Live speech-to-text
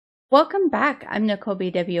Welcome back. I'm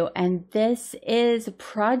Nicolbw, and this is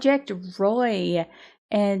Project Roy,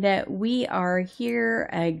 and we are here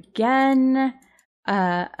again,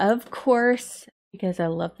 of course, because I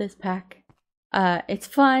love this pack. It's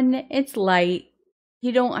fun, it's light.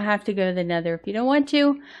 You don't have to go to the Nether if you don't want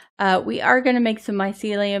to. We are going to make some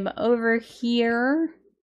mycelium over here.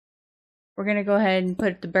 We're going to go ahead and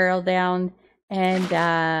put the barrel down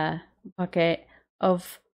and bucket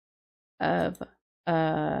of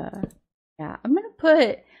yeah, I'm gonna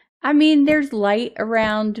put, I mean, there's light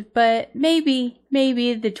around, but maybe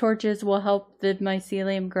the torches will help the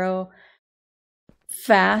mycelium grow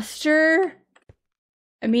faster.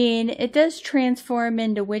 I mean, it does transform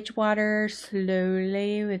into witch water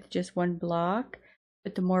slowly with just one block,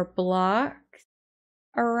 but the more blocks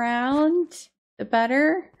around, the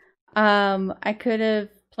better. I could have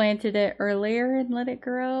planted it earlier and let it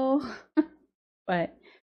grow, but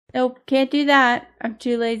nope, can't do that. I'm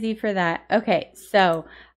too lazy for that. Okay, so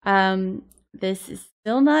this is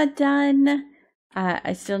still not done.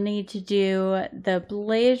 I still need to do the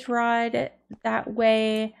blaze rod that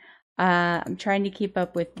way. I'm trying to keep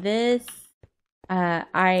up with this.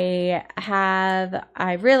 I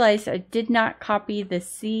realized I did not copy the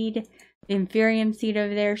seed, the Inferium seed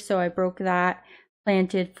over there, so I broke that,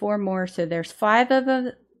 planted 4 more, so there's 5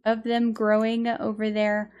 of them growing over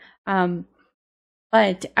there.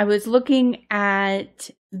 But I was looking at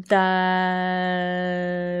the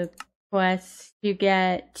quest to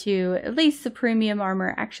get to at least the premium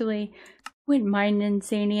armor. Actually, I wouldn't mind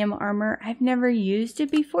Insanium armor. I've never used it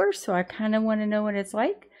before, so I kind of want to know what it's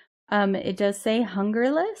like. It does say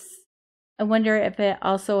hungerless. I wonder if it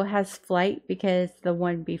also has flight, because the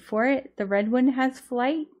one before it, the red one, has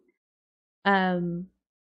flight. So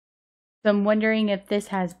I'm wondering if this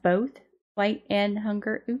has both flight and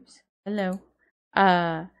hunger. Oops, hello.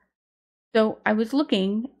 So I was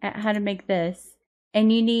looking at how to make this,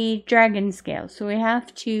 and you need dragon scales, so we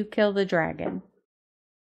have to kill the dragon.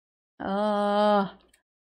 I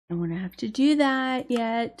don't want to have to do that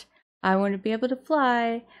yet. I want to be able to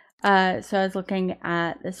fly. So I was looking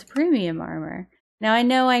at this premium armor. Now I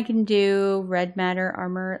know I can do red matter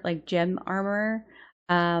armor, like gem armor.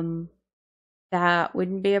 That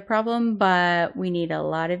wouldn't be a problem, but we need a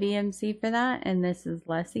lot of EMC for that, and this is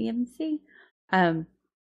less EMC.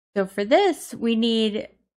 So for this, we need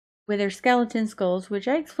wither skeleton skulls, which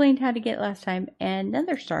I explained how to get last time, and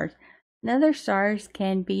nether stars. Nether stars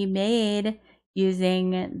can be made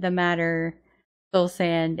using the matter, soul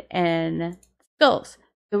sand, and skulls.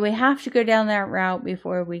 So we have to go down that route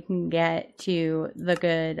before we can get to the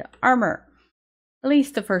good armor. At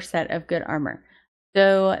least the first set of good armor.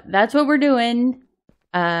 So that's what we're doing.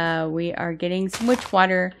 We are getting some witch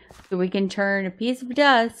water so we can turn a piece of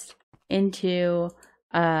dust into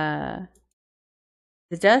the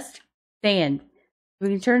dust sand. We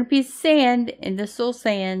can turn a piece of sand into soul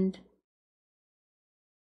sand,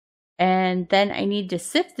 and then I need to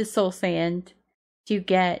sift the soul sand to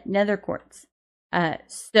get nether quartz.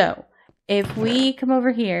 So if we come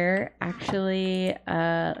over here, actually,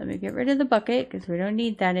 let me get rid of the bucket because we don't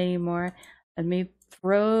need that anymore. Let me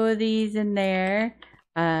throw these in there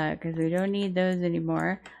because we don't need those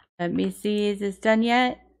anymore. Let me see, is this done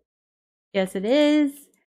yet? Yes, it is.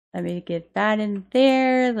 Let me get that in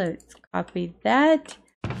there. Let's copy that.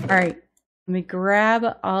 All right. Let me grab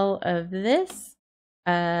all of this.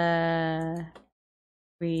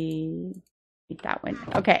 We need that one.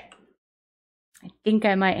 Okay. I think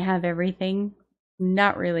I might have everything.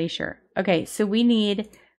 Not really sure. Okay, so we need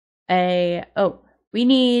we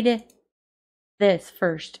need this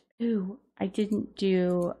first. Ooh, I didn't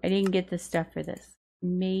get the stuff for this.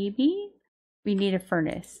 Maybe we need a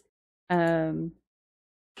furnace.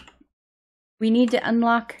 We need to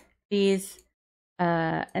unlock these,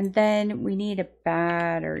 and then we need a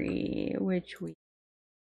battery, which we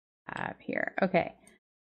have here. Okay,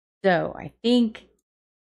 so I think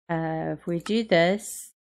if we do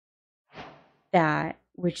this,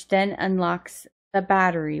 which then unlocks the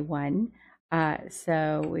battery one.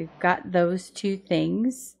 So we've got those 2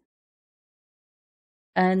 things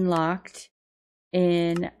unlocked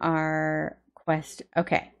in our quest.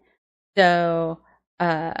 Okay, so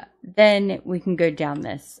then we can go down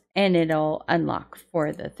this and it'll unlock 4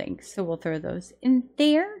 of the things. So we'll throw those in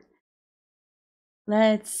there.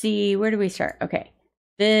 Let's see, where do we start? Okay,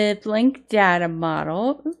 the blank data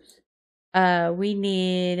model. Oops. We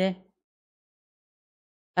need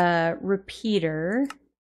a repeater,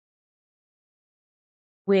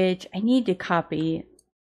 which I need to copy.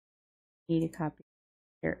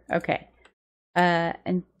 Here. Okay.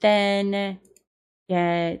 And then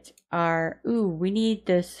get our, we need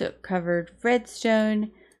the soot covered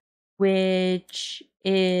redstone. which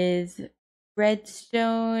is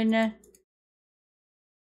redstone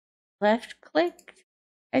left click,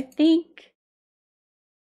 I think,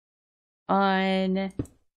 on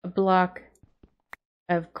a block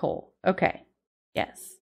of coal. Okay,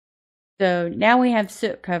 yes. So now we have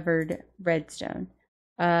soot covered redstone.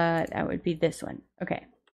 That would be this one. Okay.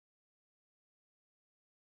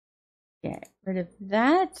 Get rid of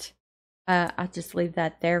that. I'll just leave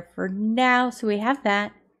that there for now. So we have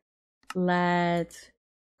that. Let's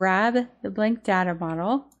grab the blank data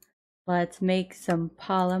model. Let's make some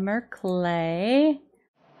polymer clay.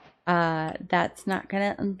 That's not going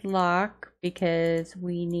to unlock because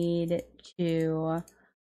we need to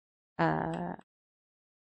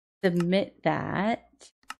submit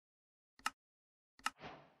that.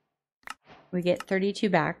 We get 32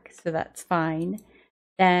 back, so that's fine.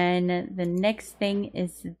 Then the next thing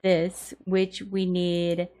is this, which we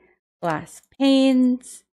need glass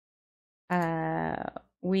panes.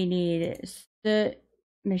 We need the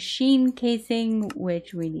machine casing,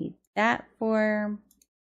 which we need that for.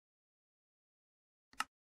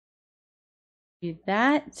 Do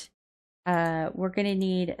that. We're going to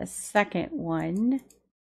need a second one.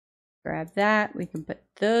 Grab that. We can put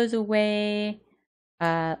those away.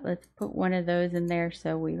 Let's put one of those in there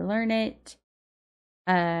so we learn it.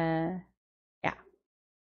 Yeah.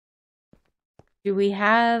 Do we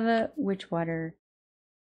have which water?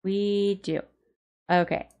 We do.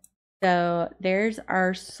 Okay. So there's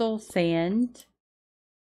our soul sand.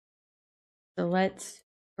 So let's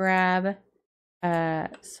grab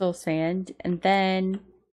soul sand and then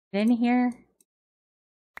in here.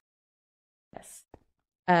 Yes.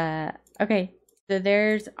 Okay. So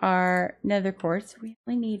there's our nether quartz. We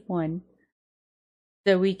only need one.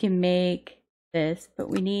 So we can make this, but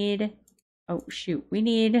we need, oh shoot, we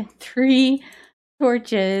need 3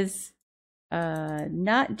 torches.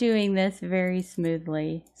 Not doing this very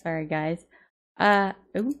smoothly. Sorry guys.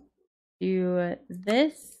 Do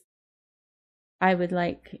this. I would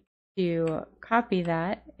like to copy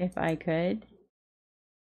that if I could.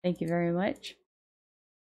 Thank you very much.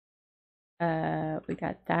 We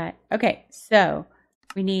got that. Okay, so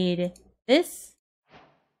we need this.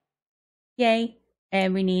 Yay.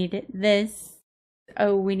 And we need this.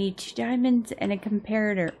 Oh, we need 2 diamonds and a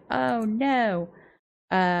comparator. Oh no.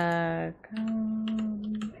 Comparator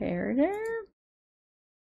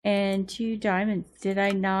and 2 diamonds. Did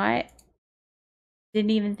I not?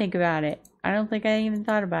 Didn't even think about it. I don't think I even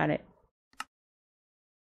thought about it.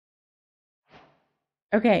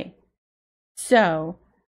 Okay. So,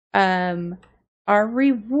 our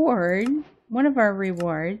reward, one of our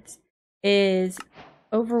rewards is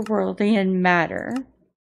overworldian matter.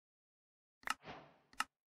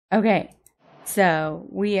 Okay. So,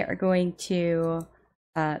 we are going to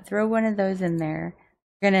throw one of those in there.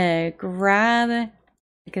 We're gonna grab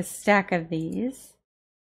like a stack of these.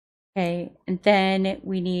 Okay, and then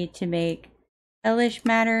we need to make hellish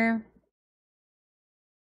matter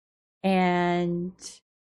and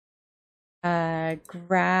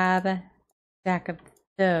grab a stack of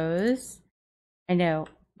those. I know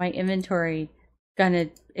my inventory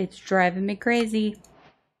it's driving me crazy.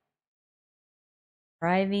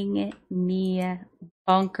 Driving me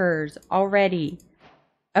bonkers already.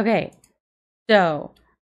 Okay, so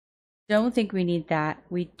don't think we need that.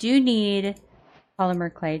 We do need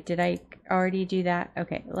polymer clay. Did I already do that?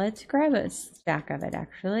 Okay, let's grab a stack of it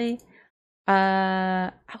actually.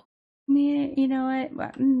 Oh, you know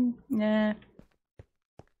what? Nah.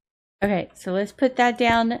 Okay, so let's put that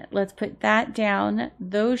down. Let's put that down.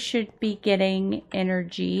 Those should be getting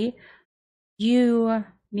energy. You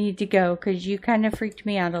need to go because you kind of freaked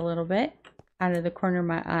me out a little bit out of the corner of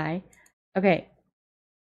my eye. Okay,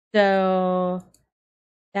 so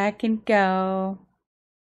that can go.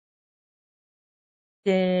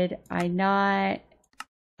 Did I not?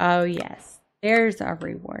 Oh yes, there's our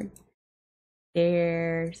reward.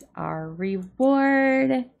 There's our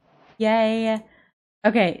reward. Yay.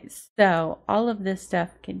 Okay, so all of this stuff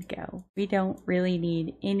can go. We don't really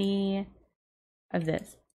need any of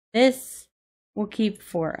this. This we'll keep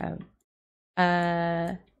 4 of.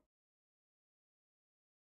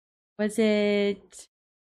 Was it?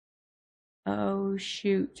 Oh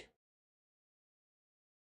shoot.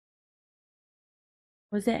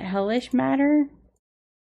 Was it hellish matter?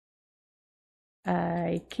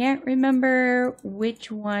 I can't remember which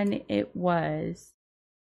one it was.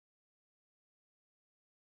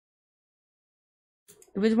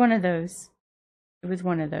 It was one of those. It was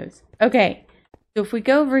one of those. Okay, so if we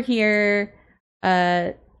go over here,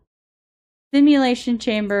 simulation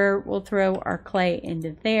chamber, we'll throw our clay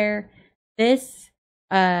into there. This,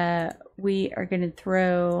 we are going to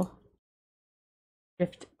throw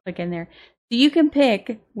Shift click in there. So you can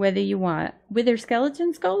pick whether you want wither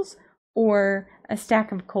skeleton skulls or a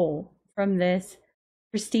stack of coal from this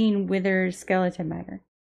pristine wither skeleton miner.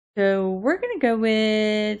 So we're going to go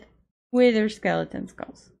with wither skeleton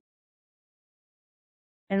skulls.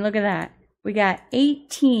 And look at that. We got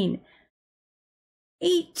 18.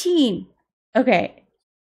 18. Okay.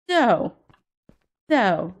 So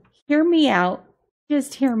hear me out.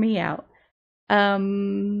 Just hear me out.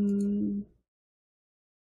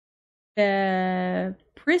 The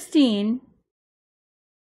pristine.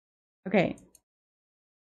 Okay.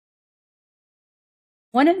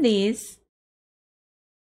 One of these.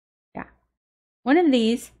 Yeah. One of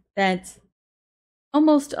these that's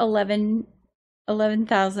almost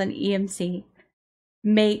 11,000 EMC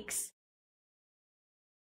makes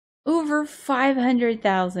over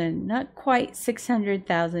 500,000, not quite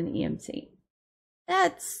 600,000 EMC.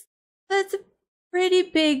 That's a pretty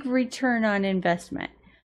big return on investment.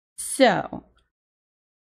 So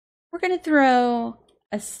we're going to throw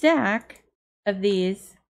a stack of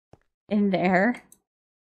these in there.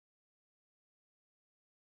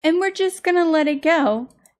 And we're just going to let it go.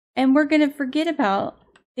 And we're going to forget about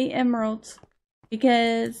the emeralds.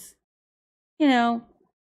 Because, you know,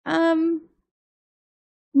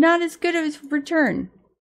 not as good of return.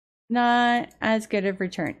 Not as good of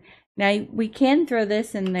return. Now, we can throw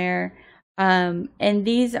this in there. And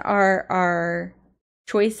these are our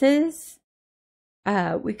choices.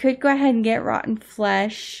 We could go ahead and get rotten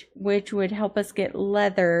flesh, which would help us get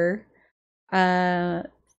leather.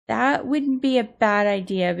 That wouldn't be a bad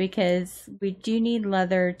idea because we do need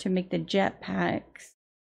leather to make the jetpacks.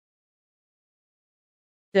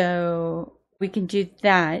 So we can do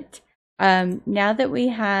that. Now that we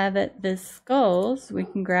have the skulls, we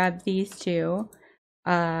can grab these two.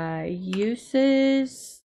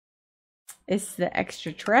 Uses is the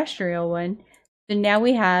extraterrestrial one. So now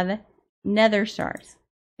we have nether stars.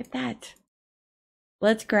 Look at that.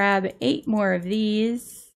 Let's grab 8 more of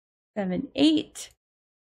these. 7, 8.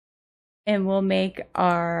 And we'll make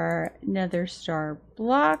our nether star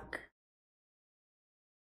block,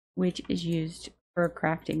 which is used for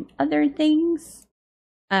crafting other things.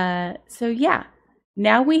 So yeah,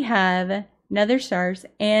 now we have nether stars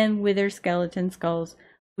and wither skeleton skulls.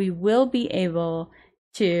 We will be able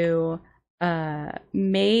to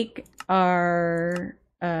make our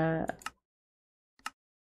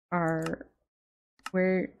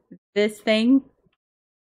this thing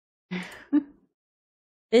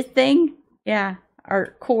this thing, yeah,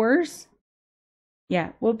 our cores.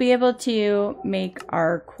 Yeah, we'll be able to make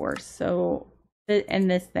our cores. So, and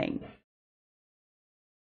this thing,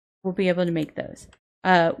 we'll be able to make those,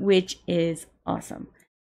 which is awesome.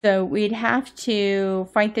 So we'd have to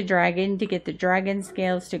fight the dragon to get the dragon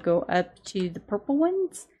scales to go up to the purple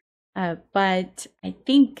ones. But I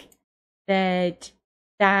think that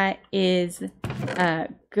is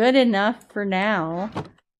good enough for now.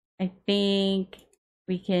 I think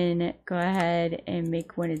we can go ahead and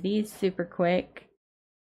make one of these super quick.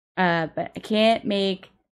 But I can't make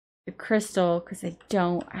the crystal because I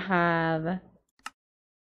don't have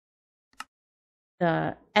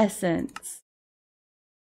the essence.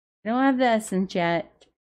 I don't have the essence yet.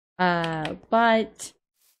 But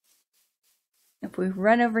if we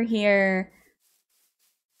run over here,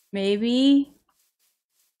 maybe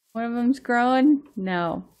one of them's growing?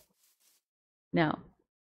 No. No.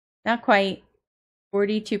 Not quite.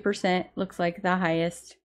 42% looks like the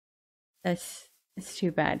highest. It's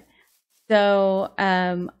too bad. So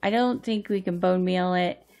I don't think we can bone meal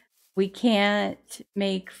it. We can't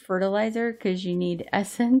make fertilizer because you need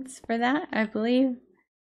essence for that, I believe.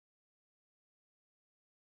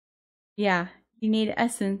 Yeah, you need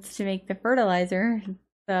essence to make the fertilizer.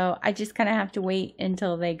 So I just kind of have to wait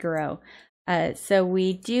until they grow. So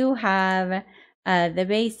we do have the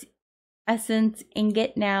base essence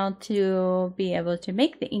ingot now to be able to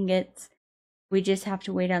make the ingots. We just have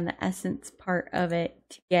to wait on the essence part of it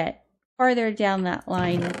to get farther down that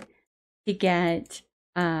line to get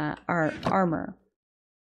our armor.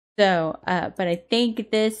 So, but I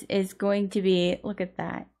think this is going to be, look at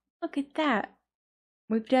that. Look at that.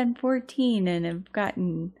 We've done 14 and have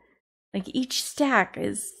gotten, like, each stack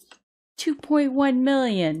is 2.1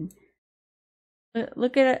 million.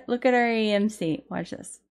 Look at our EMC. Watch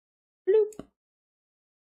this. Bloop.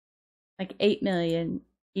 Like 8 million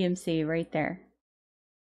EMC right there.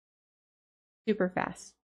 Super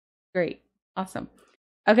fast. Great. Awesome.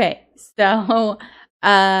 Okay, so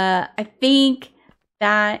I think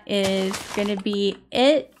that is gonna be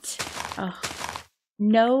it. Oh,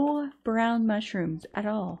 no brown mushrooms at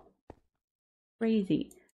all. Crazy.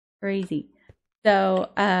 So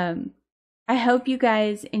have I hope you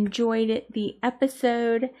guys enjoyed the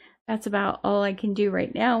episode. That's about all I can do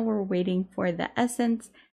right now. We're waiting for the essence.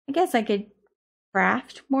 I guess I could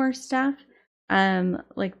craft more stuff.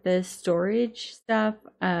 Like the storage stuff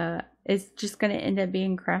is just going to end up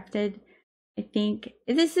being crafted. I think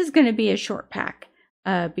this is going to be a short pack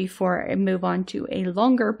before I move on to a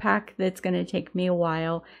longer pack that's going to take me a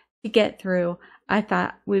while to get through. I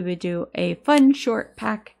thought we would do a fun short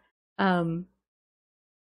pack.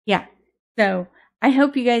 Yeah, so I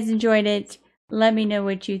hope you guys enjoyed it. Let me know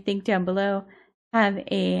what you think down below. Have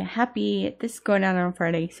a happy, this is going out on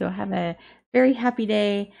Friday, so have a very happy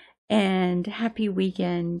day and happy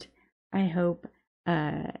weekend. I hope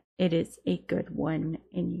it is a good one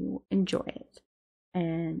and you enjoy it.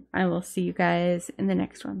 And I will see you guys in the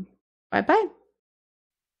next one. Bye bye.